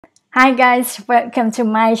Hi guys, welcome to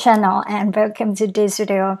my channel and welcome to this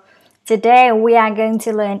video. Today we are going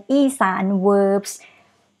to learn Isaan verbs.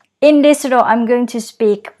 In this video, I'm going to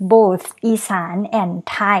speak both Isaan and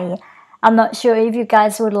Thai. I'm not sure if you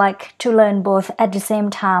guys would like to learn both at the same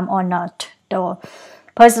time or not, though.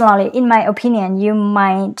 Personally, in my opinion, you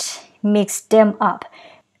might mix them up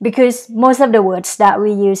because most of the words that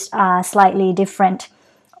we use are slightly different.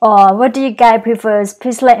 Or what do you guys prefer?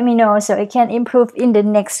 Please let me know so I can improve in the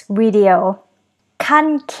next video.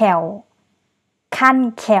 khàew,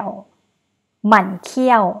 khàew, หมั่นเ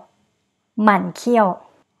คี้ยว หมั่นเคี้ยว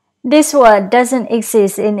This word doesn't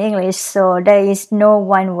exist in English, so there is no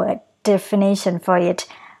one word definition for it.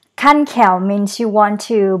 khàew means you want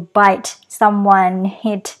to bite someone,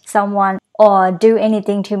 hit someone, or do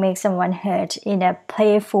anything to make someone hurt in a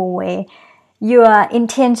playful way.Your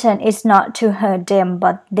intention is not to hurt them,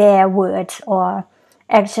 but their words or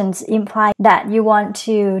actions imply that you want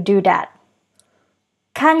to do that.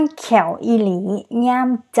 ขั้นแขวอีหลีย่าม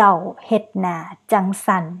เจ้าเฮ็ดหน้าจัง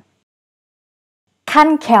สัน ขั้น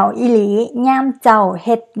แขวอีหลีย่ามเจ้าเ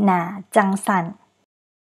ฮ็ดหน้าจังสัน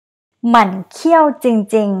หมั่นเคี้ยวจ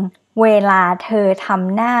ริงๆเวลาเธอท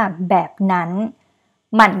ำหน้าแบบนั้น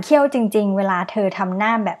หมั่นเคี้ยวจริงๆเวลาเธอทำหน้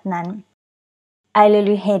าแบบนั้นI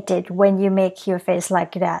really hate it when you make your face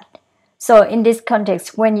like that. So in this context,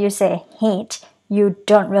 when you say hate, you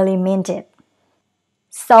don't really mean it.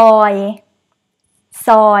 ซอยซ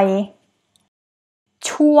อย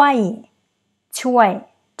ช่วยช่วย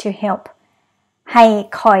to help ให้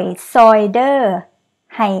คอยซอยเด้อ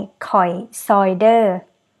ให้คอยซอยเด้อ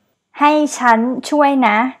ให้ฉันช่วยน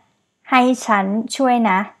ะให้ฉันช่วย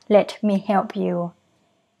นะ Let me help you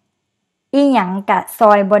อีหยังกะซ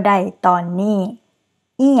อยบ่ได้ตอนนี้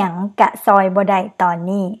อีหยังกะซอยบ่ได้ตอน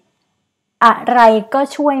นี้อะไรก็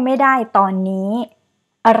ช่วยไม่ได้ตอนนี้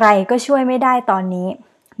อะไรก็ช่วยไม่ได้ตอนนี้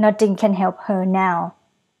Nothing can help her now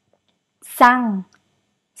สั่ง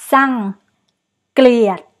สั่งเกลี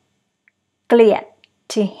ยดเกลียด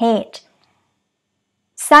to hate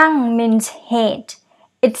สั่ง means hate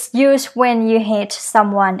It's used when you hate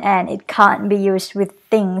someone and it can't be used with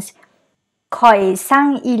things ข่อยสั่ง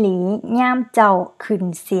อีหลีย่ามเจ้าขึ้น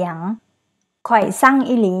เสียงข่อยสั่ง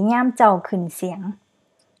อีหลีย่ามเจ้าขึ้นเสียง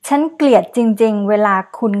ฉันเกลียดจริงๆเวลา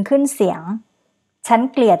คุณขึ้นเสียงฉัน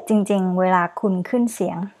เกลียดจริงๆเวลาคุณขึ้นเสี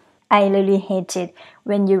ยง I really hate it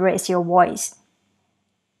when you raise your voice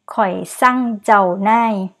ข่อยสั่งเจ้านา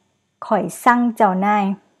ยข่อยสั่งเจ้านาย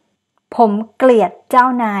ผมเกลียดเจ้า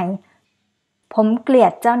นายผมเกลีย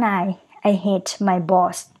ดเจ้านาย I hate my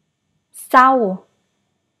boss เศร้า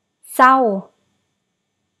เศร้า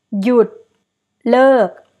หยุดเลิก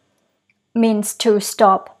means to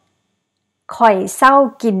stop ข่อยเศร้า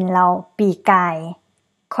กินเหล้าปีกาย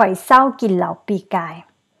ข่อยเศร้ากินเหล้าปีกาย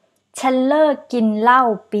ฉันเลิกกินเหล้า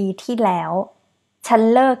ปีที่แล้วฉัน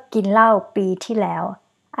เลิกกินเหล้าปีที่แล้ว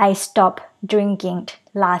I stopped drinking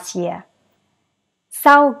last year เศ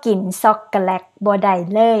ร้ากินช็อกโกแลตบ่ได้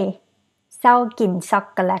เลยเศร้ากินช็อก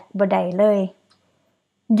โกแลตบ่ได้เลย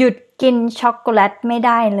หยุดกินช็อกโกแลตไม่ไ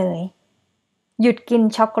ด้เลยหยุดกิน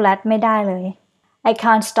ช็อกโกแลตไม่ได้เลยI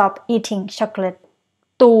can't stop eating chocolate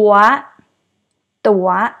ตั๋วตั๋ว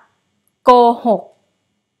โกหก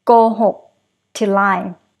โกหก to lie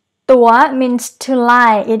ตั๋ว means to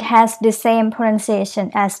lie it has the same pronunciation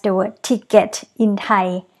as the word ticket in Thai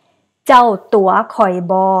เจ้าตั๋วข่อย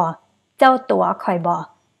บอเจ้าตั๋วข่อยบอ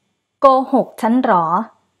โกหกฉันหรอ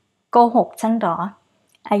โกหกฉันหรอ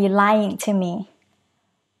Are you lying to me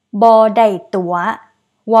บ่ได้ตั๋ว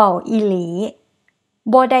เว้าอีหลี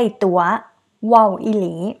บ่ได้ตั๋วว้าวอีห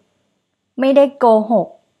ลีไม่ได้โกหก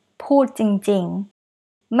พูดจริง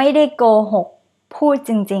ๆไม่ได้โกหกพูด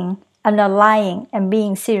จริงๆ I'm not lying I'm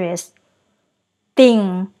being serious ติ่ง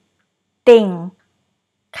ติ่ง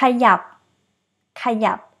ขยับข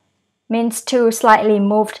ยับ means to slightly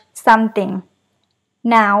move something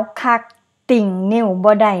หนาวคักติ่งนิ้ว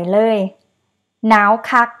บ่ได้เลยหนาว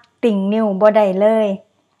คักติ่งนิ้วบ่ได้เลย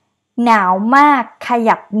หนาวมากข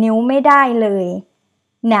ยับนิ้วไม่ได้เลย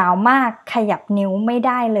หนาวมากขยับนิ้วไม่ไ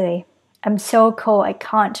ด้เลย I'm so cold I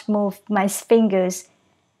can't move my fingers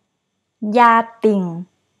ยาติ่ง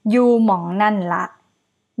อยู่หม่องนั่นละ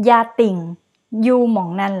ยาติ่งอยู่หม่อง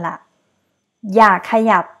นั่นละอย่าข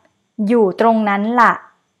ยับอยู่ตรงนั้นละ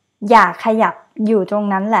อย่าขยับอยู่ตรง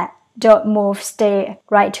นั้นแหละ Don't move stay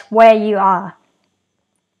right where you are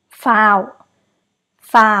ฟาว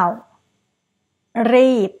ฟาว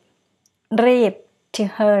รีบรีบ to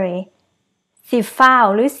hurryสิฟ้าว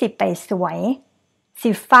หรือสิไปสวยสิ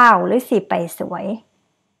ฟ้าวหรือสิไปสวย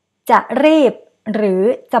จะรีบหรือ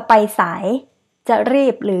จะไปสายจะรี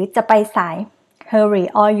บหรือจะไปสาย hurry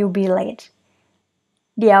or you'll be late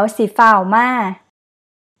เดี๋ยวสิฟ้าวมา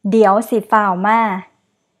เดี๋ยวสิฟ้าวมา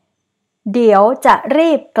เดี๋ยวจะรี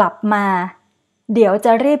บกลับมาเดี๋ยวจ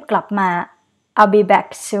ะรีบกลับมา I'll be back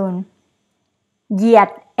soon เหยีย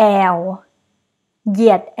ดแอวเหยี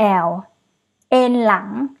ยดแอวเอนหลัง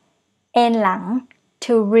เอนหลัง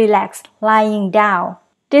to relax lying down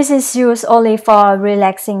This is used only for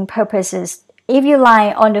relaxing purposes If you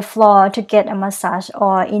lie on the floor to get a massage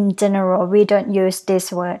or in general we don't use this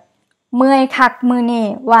word เมื่อยคักมื้อนี้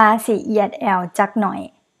ว่าสิเหยียดแอวจักหน่อย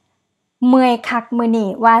เมื่อยคักมื้อนี้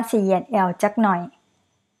ว่าสิเหยียดแอวจักหน่อย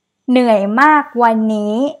เหนื่อยมากวัน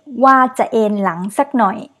นี้ว่าจะเอนหลังสักหน่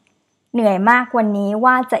อยเหนื่อยมากวันนี้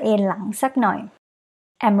ว่าจะเอนหลังสักหน่อย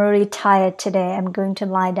I'm really tired today I'm going to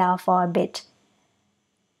lie down for a bit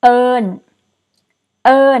เอิ้น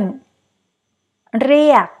เรี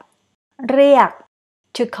ยก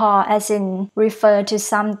to call as in refer to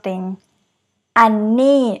something อัน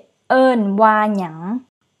นี้เอิ้นว่าหยัง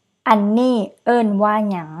อันนี้เอิ้นว่า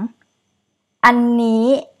หยังอันนี้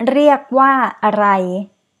เรียกว่าอะไร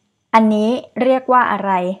อันนี้เรียกว่าอะไ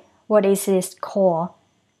ร What is this called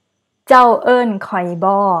เจ้าเอิ้นข่อย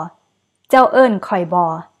บ่เจ้าเอิ้นข่อยบ่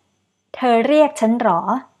เธอเรียกฉันหรอ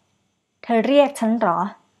เธอเรียกฉันหรอ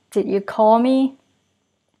Did you call me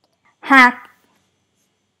หัก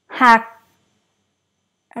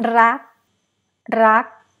รัก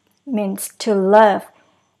means to love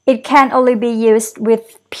It can only be used with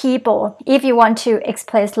people if you want to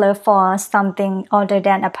express love for something other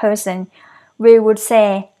than a person we would say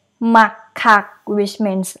มักคัก which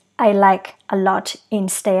means I like a lot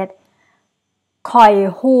instead ข่อย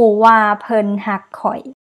ฮู้ว่าเพิ่นฮักข่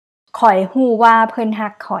อยฮู้ว่าเพิ่นฮั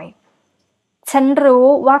กข่อยฉันรู้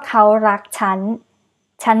ว่าเขารัก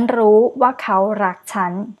ฉันรู้ว่าเขารักฉั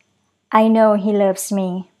น I know he loves me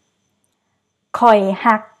ข่อย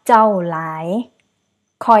ฮักเจ้าหลาย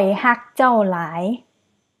ข่อยฮักเจ้าหลาย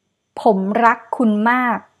ผมรักคุณมา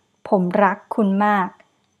กผมรักคุณมาก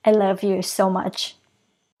I love you so much